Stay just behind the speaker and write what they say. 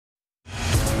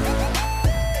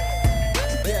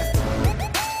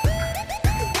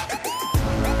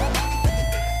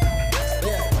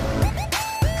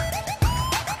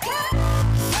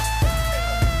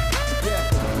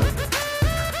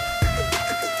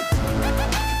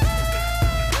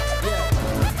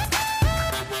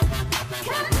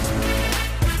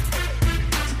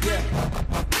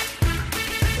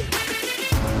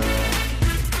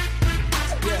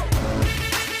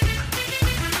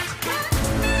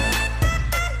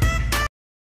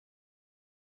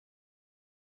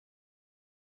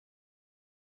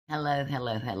Hello,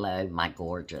 hello, hello, my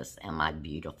gorgeous and my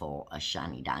beautiful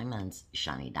shiny diamonds,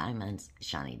 shiny diamonds,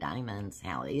 shiny diamonds.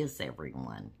 How is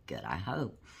everyone? Good, I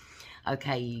hope.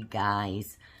 Okay, you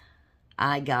guys,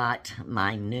 I got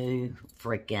my new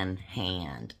freaking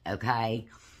hand, okay?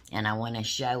 And I want to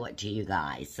show it to you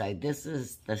guys. So this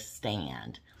is the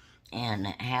stand, and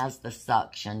it has the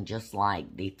suction just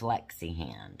like the flexi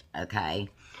hand, okay?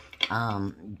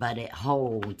 But it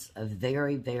holds a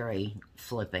very, very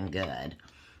flipping good.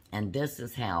 And this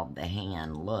is how the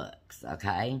hand looks,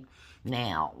 okay?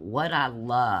 Now, what I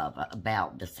love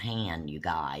about this hand, you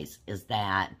guys, is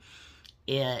that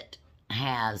it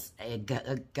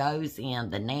goes in,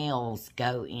 the nails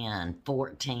go in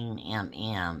 14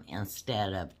 mm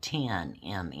instead of 10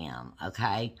 mm,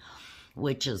 okay?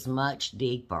 Which is much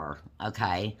deeper,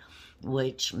 okay?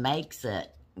 Which makes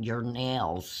it, your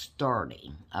nails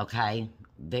sturdy, okay?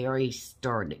 Very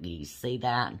sturdy. You see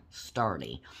that?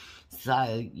 Sturdy.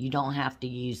 So you don't have to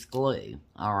use glue,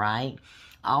 all right?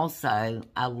 Also,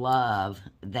 I love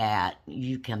that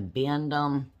you can bend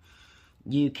them,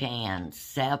 you can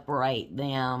separate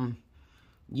them,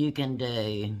 you can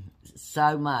do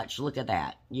so much. Look at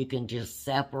that. You can just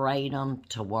separate them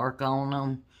to work on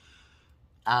them.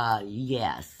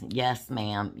 Yes,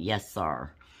 ma'am, yes, sir.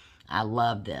 I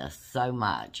love this so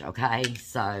much, okay?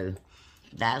 So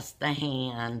that's the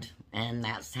hand, and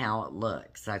that's how it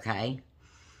looks, okay?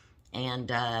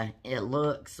 And it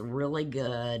looks really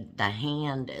good. The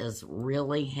hand is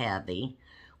really heavy,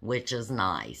 which is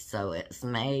nice. So it's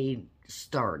made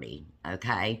sturdy,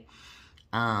 okay?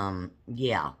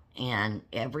 Yeah, and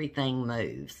everything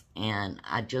moves. And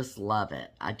I just love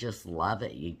it. I just love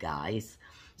it, you guys.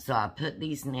 So I put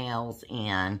these nails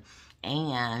in,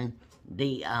 and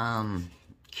the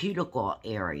cuticle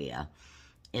area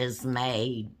is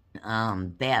made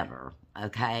better,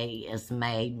 okay? It's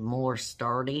made more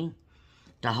sturdy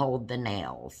to hold the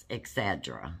nails,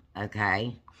 etc.,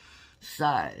 okay?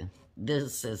 So,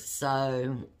 this is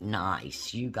so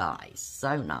nice, you guys.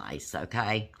 So nice,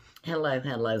 okay? Hello,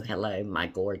 hello, hello, my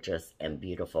gorgeous and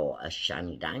beautiful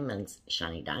shiny diamonds,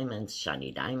 shiny diamonds,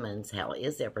 shiny diamonds. How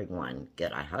is everyone?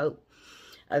 Good, I hope.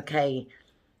 Okay,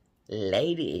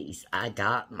 ladies, I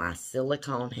got my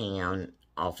silicone hand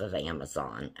off of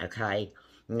Amazon, okay?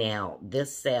 Now,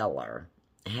 this seller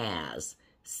has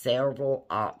several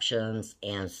options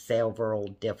and several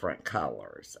different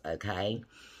colors, okay?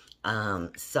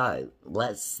 So,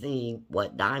 let's see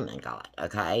what Diamond got,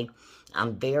 okay?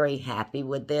 I'm very happy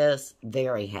with this,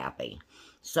 very happy.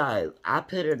 So, I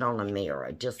put it on a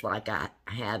mirror, just like I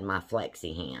had my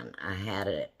flexi hand. I had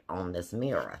it on this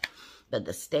mirror. But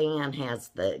the stand has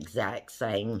the exact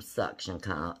same suction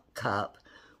cup,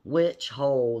 which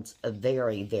holds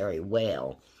very, very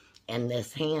well. And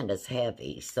this hand is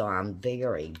heavy, so I'm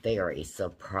very, very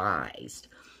surprised.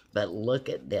 But look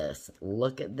at this.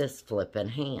 Look at this flipping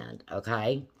hand,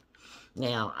 okay?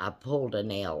 Now, I pulled a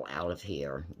nail out of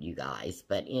here, you guys.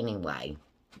 But anyway,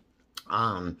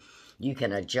 you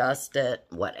can adjust it,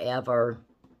 whatever,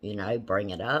 you know, bring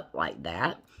it up like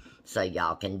that so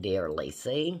y'all can dearly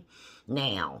see.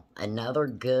 Now, another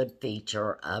good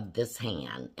feature of this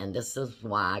hand, and this is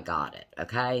why I got it,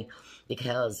 okay?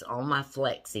 Because on my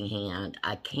flexi hand,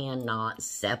 I cannot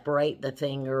separate the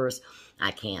fingers.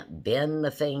 I can't bend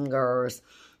the fingers.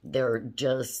 They're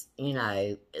just, you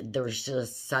know, there's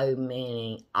just so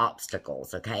many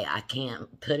obstacles, okay? I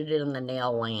can't put it in the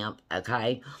nail lamp,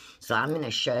 okay? So I'm going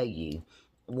to show you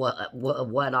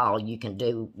what all you can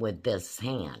do with this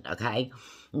hand, okay?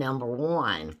 Number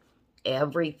one,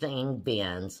 everything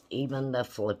bends, even the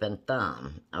flipping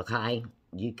thumb, okay?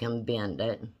 You can bend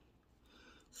it.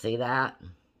 See that?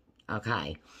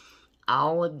 Okay.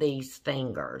 All of these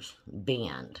fingers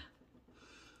bend.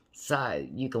 So,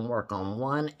 you can work on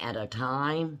one at a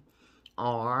time,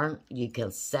 or you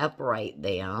can separate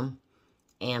them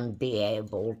and be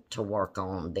able to work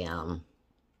on them,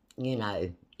 you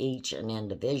know, each and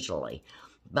individually.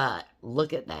 But,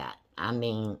 look at that. I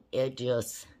mean, it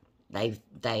just,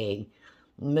 they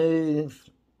move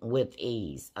with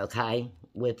ease, okay?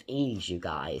 With ease, you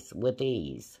guys. With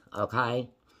ease, okay?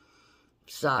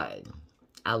 So,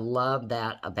 I love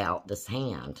that about this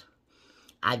hand.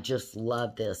 I just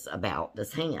love this about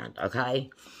this hand, okay?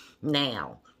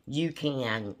 Now, you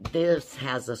can, this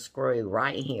has a screw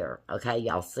right here, okay?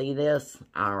 Y'all see this?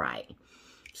 All right.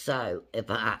 So, if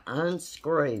I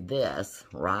unscrew this,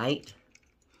 right,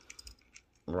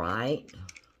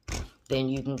 then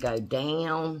you can go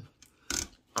down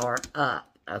or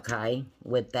up, okay,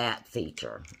 with that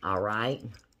feature, all right?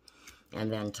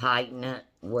 And then tighten it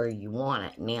where you want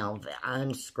it. Now, if I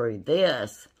unscrew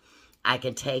this, I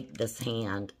can take this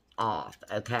hand off,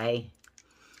 okay?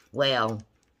 Well,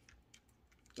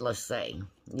 let's see.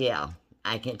 Yeah,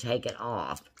 I can take it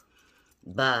off.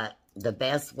 But the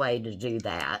best way to do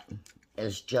that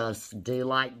is just do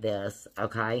like this,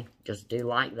 okay? Just do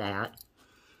like that.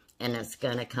 And it's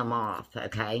going to come off,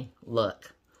 okay?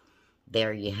 Look,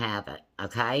 there you have it,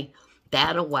 okay?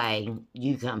 That way,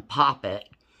 you can pop it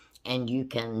and you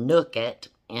can nook it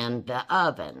in the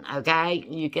oven, okay?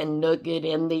 You can nook it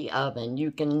in the oven.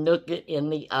 You can nook it in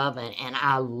the oven. And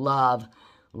I love,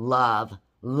 love,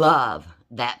 love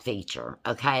that feature,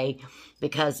 okay?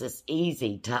 Because it's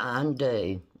easy to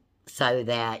undo so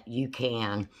that you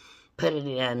can put it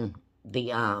in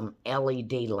the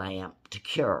LED lamp to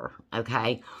cure,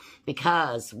 okay?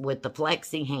 Because with the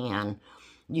flexi hand,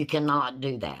 you cannot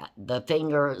do that. The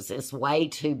fingers is way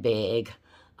too big.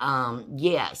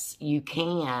 Yes, you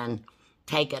can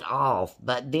take it off,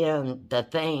 but then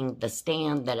the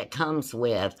stand that it comes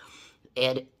with,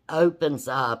 it opens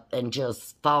up and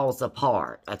just falls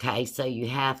apart, okay? So you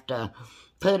have to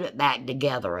put it back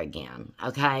together again,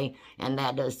 okay? And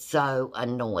that is so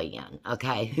annoying,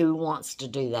 okay? Who wants to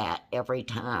do that every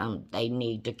time they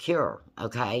need to cure,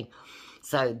 okay?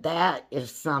 So that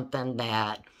is something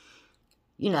that,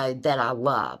 you know, that I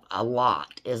love a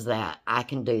lot, is that I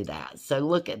can do that. So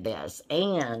look at this.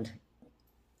 And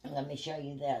let me show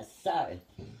you this. So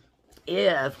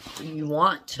if you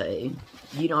want to,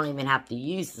 you don't even have to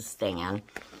use the stand.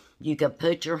 You can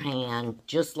put your hand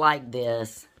just like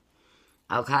this,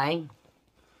 okay,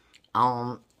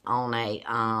 on a,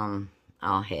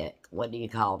 oh heck, what do you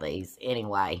call these?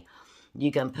 Anyway,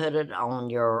 you can put it on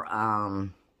your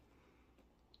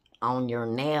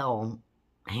nail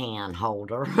hand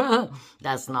holder.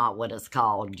 That's not what it's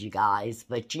called, you guys,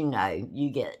 but you know, you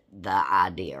get the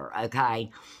idea, okay?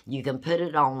 You can put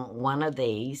it on one of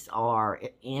these or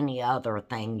any other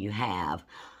thing you have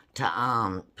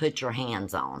to put your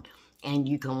hands on. And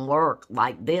you can work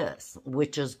like this,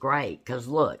 which is great, because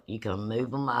look, you can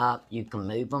move them up, you can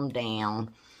move them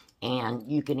down, and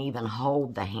you can even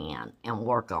hold the hand and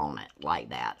work on it like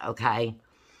that, okay?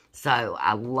 So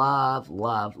I love,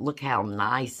 love, look how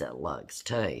nice it looks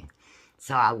too.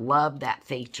 So I love that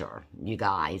feature, you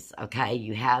guys, okay?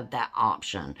 You have that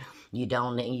option. You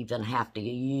don't even have to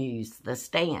use the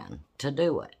stand to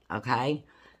do it, okay?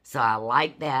 So I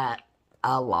like that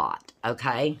a lot,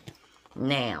 okay?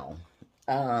 Now,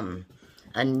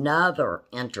 another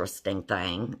interesting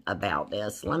thing about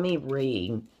this, let me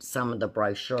read some of the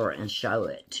brochure and show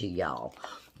it to y'all.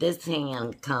 This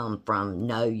hand come from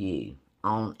Know You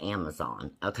on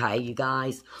Amazon, okay, you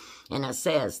guys? And it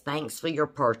says, thanks for your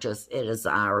purchase. It is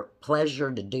our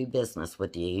pleasure to do business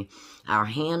with you. Our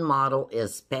hand model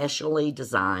is specially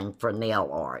designed for nail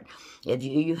art. If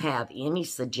you have any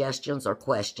suggestions or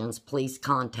questions, please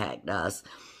contact us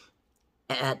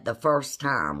at the first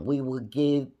time. We will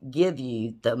give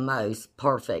you the most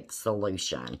perfect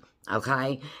solution,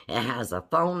 okay? It has a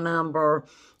phone number,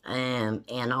 and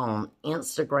on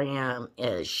Instagram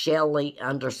is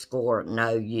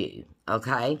Shelly_Know You,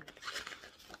 okay?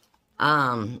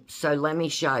 So let me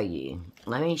show you.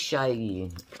 Let me show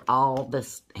you all the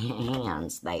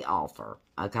hands they offer,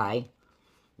 okay?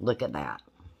 Look at that.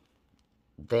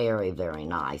 Very, very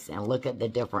nice. And look at the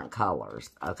different colors,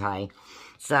 okay?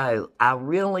 So, I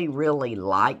really, really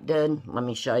liked it. Let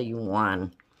me show you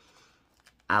one.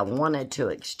 I wanted to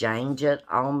exchange it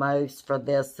almost for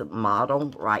this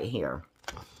model right here.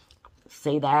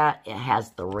 See that? It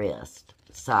has the wrist.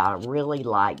 So, I really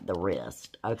like the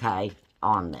wrist, okay,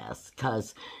 on this.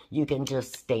 Because you can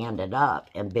just stand it up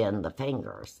and bend the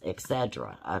fingers,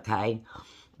 etc., okay?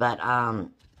 But,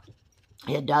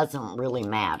 it doesn't really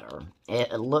matter.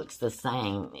 It looks the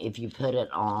same if you put it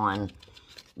on,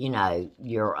 you know,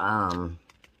 your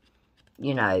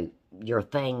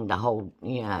thing to hold,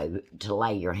 you know, to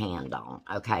lay your hand on,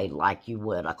 okay, like you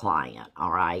would a client, all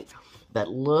right? But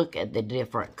look at the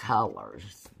different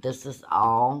colors. This is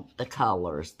all the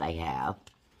colors they have,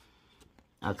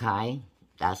 okay?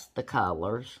 That's the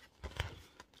colors.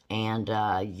 And,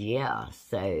 yeah,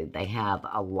 so they have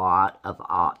a lot of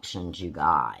options, you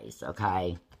guys,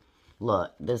 okay?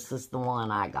 Look, this is the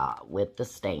one I got with the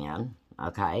stand,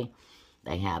 okay?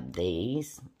 They have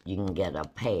these. You can get a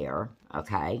pair,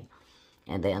 okay?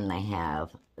 And then they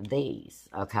have these,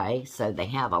 okay? So they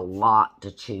have a lot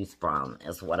to choose from,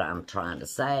 is what I'm trying to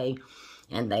say.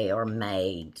 And they are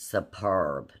made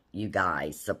superb, you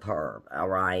guys, superb, all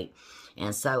right?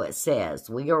 And so it says,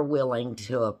 we are willing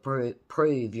to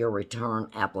approve your return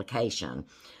application,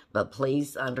 but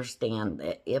please understand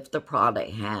that if the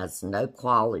product has no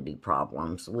quality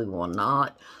problems, we will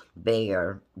not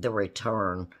bear the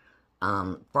return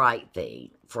freight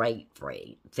fee.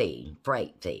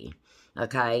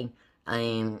 okay?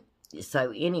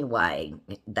 So anyway,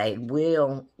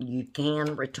 you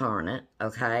can return it,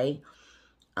 okay?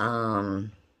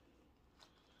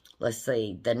 Let's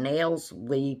see, the nails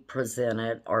we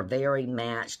presented are very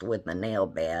matched with the nail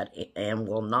bed and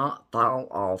will not fall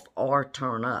off or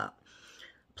turn up.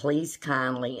 Please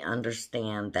kindly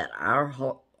understand that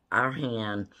our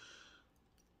hand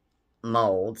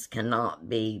molds cannot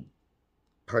be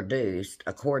produced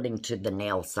according to the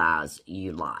nail size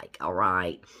you like, all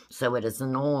right? So it is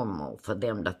normal for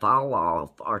them to fall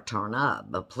off or turn up,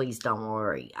 but please don't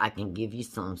worry. I can give you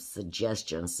some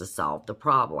suggestions to solve the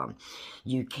problem.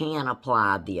 You can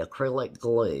apply the acrylic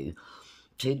glue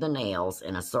to the nails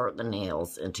and insert the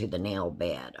nails into the nail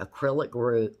bed. Acrylic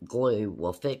glue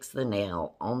will fix the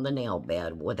nail on the nail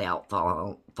bed without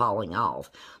falling off.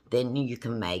 Then you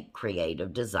can make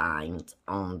creative designs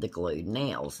on the glued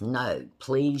nails. Note,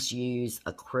 please use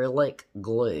acrylic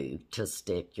glue to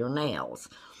stick your nails.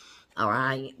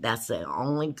 Alright, that's the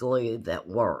only glue that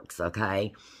works,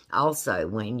 okay? Also,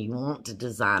 when you want to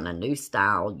design a new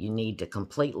style, you need to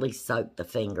completely soak the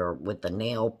finger with the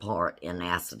nail part in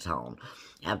acetone.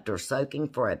 After soaking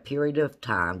for a period of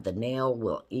time, the nail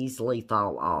will easily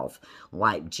fall off.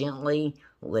 Wipe gently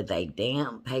with a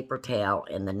damp paper towel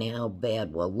and the nail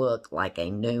bed will look like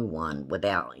a new one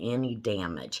without any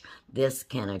damage. This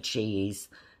can achieve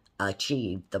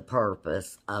the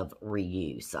purpose of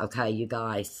reuse. Okay, you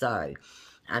guys? So,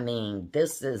 I mean,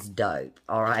 this is dope.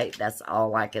 Alright, that's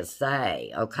all I can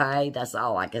say. Okay, that's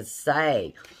all I can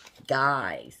say.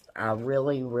 Guys, I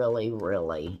really, really,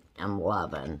 really am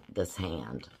loving this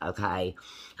hand, okay?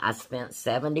 I spent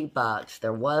 70 bucks.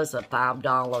 There was a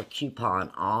 $5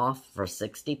 coupon off for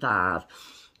 65,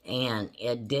 and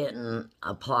it didn't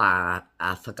apply.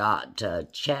 I forgot to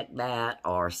check that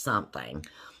or something.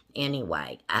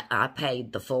 Anyway, I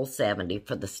paid the full 70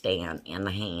 for the stand and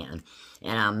the hand,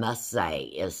 and I must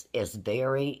say, it's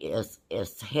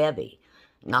heavy.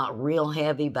 Not real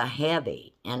heavy, but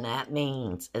heavy. And that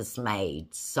means it's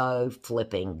made so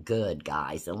flipping good,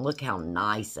 guys. And look how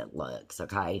nice it looks,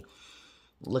 okay?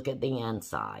 Look at the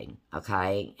inside,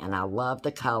 okay? And I love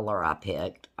the color I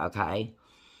picked, okay?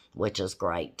 Which is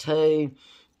great, too.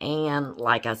 And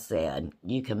like I said,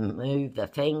 you can move the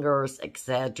fingers,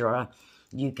 etc.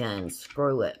 You can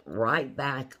screw it right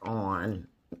back on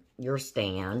your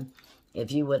stand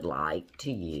if you would like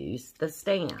to use the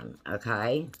stand,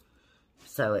 okay?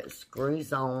 So it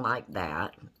screws on like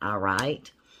that, all right?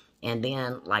 And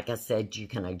then, like I said, you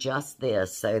can adjust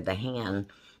this so the hand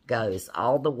goes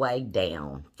all the way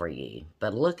down for you.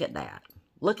 But look at that.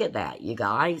 Look at that, you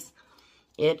guys.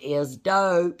 It is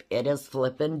dope. It is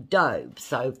flipping dope.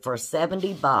 So for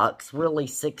 70 bucks, really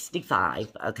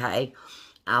 65, okay?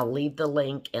 I'll leave the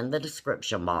link in the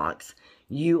description box.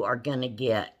 You are going to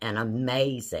get an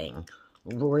amazing,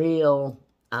 real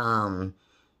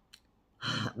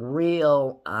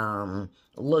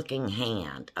looking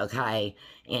hand, okay?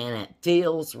 And it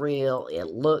feels real, it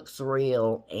looks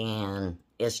real, and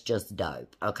it's just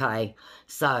dope, okay?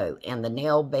 So, and the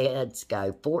nail beds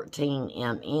go 14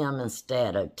 mm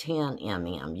instead of 10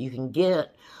 mm. You can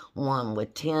get one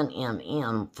with 10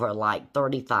 mm for like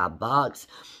 35 bucks,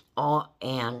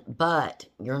 but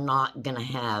you're not gonna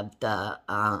have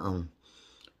the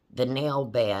nail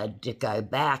bed to go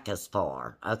back as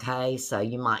far, okay? So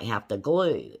you might have to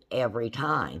glue every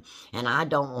time. And I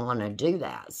don't want to do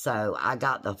that. So I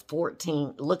got the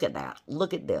 14, look at that.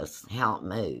 Look at this, how it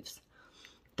moves.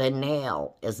 The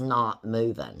nail is not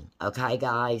moving, okay,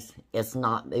 guys? It's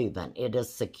not moving. It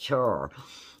is secure.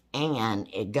 And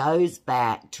it goes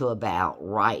back to about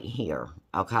right here,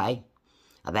 okay?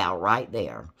 About right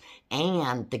there.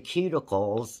 And the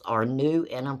cuticles are new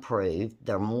and improved.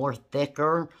 They're more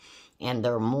thicker and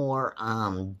they're more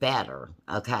better,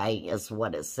 okay, is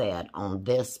what it said on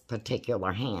this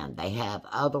particular hand. They have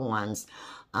other ones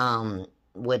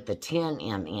with the 10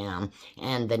 mm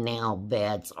and the nail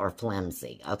beds are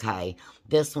flimsy, okay?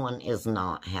 This one is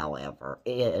not, however.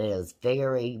 It is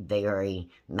very, very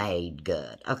made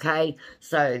good, okay?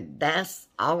 So that's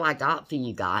all I got for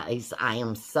you guys. I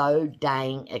am so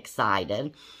dang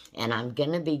excited. And I'm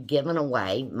going to be giving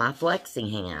away my flexi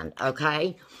hand,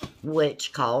 okay?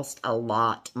 Which cost a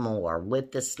lot more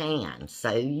with the stand.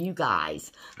 So you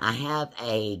guys, I have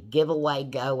a giveaway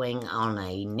going on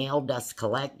a nail dust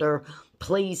collector.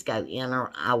 Please go enter.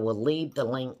 I will leave the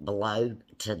link below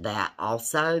to that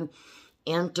also.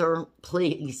 enter,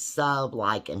 please sub,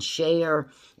 like, and share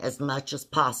as much as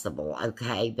possible,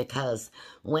 okay? Because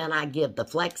when I give the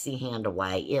flexi hand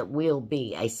away, it will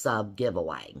be a sub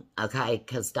giveaway, okay?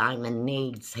 Because Diamond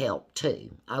needs help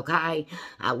too, okay?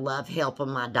 I love helping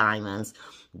my diamonds,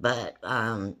 but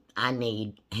I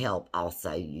need help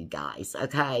also, you guys,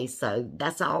 okay? So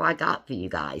that's all I got for you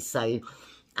guys. So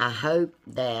I hope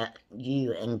that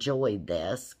you enjoyed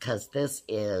this, because this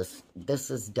is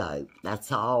dope. That's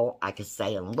all I can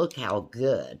say. And look how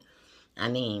good. I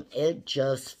mean, it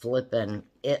just flipping,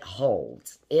 it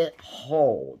holds. It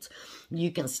holds.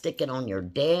 You can stick it on your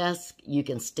desk. You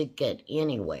can stick it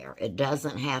anywhere. It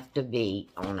doesn't have to be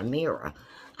on a mirror.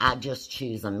 I just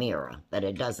choose a mirror, but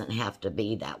it doesn't have to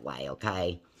be that way,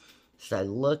 okay? So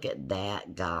look at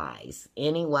that, guys.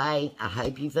 Anyway, I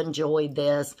hope you've enjoyed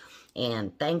this.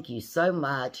 And thank you so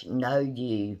much, Know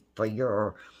You, for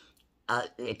your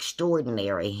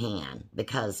extraordinary hand.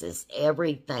 Because it's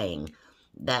everything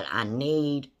that I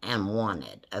need and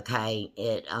wanted, okay?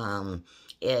 It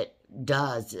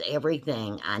does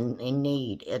everything I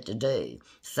need it to do.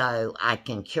 So I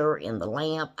can cure in the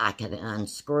lamp. I can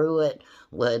unscrew it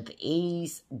with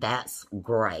ease. That's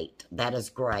great. That is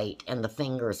great. And the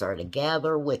fingers are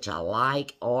together, which I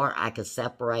like. Or I can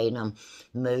separate them,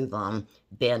 move them,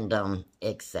 bend them,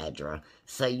 etc.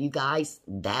 So you guys,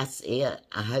 that's it.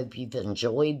 I hope you've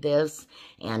enjoyed this.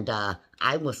 And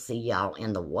I will see y'all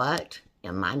in the what?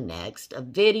 In my next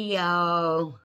video.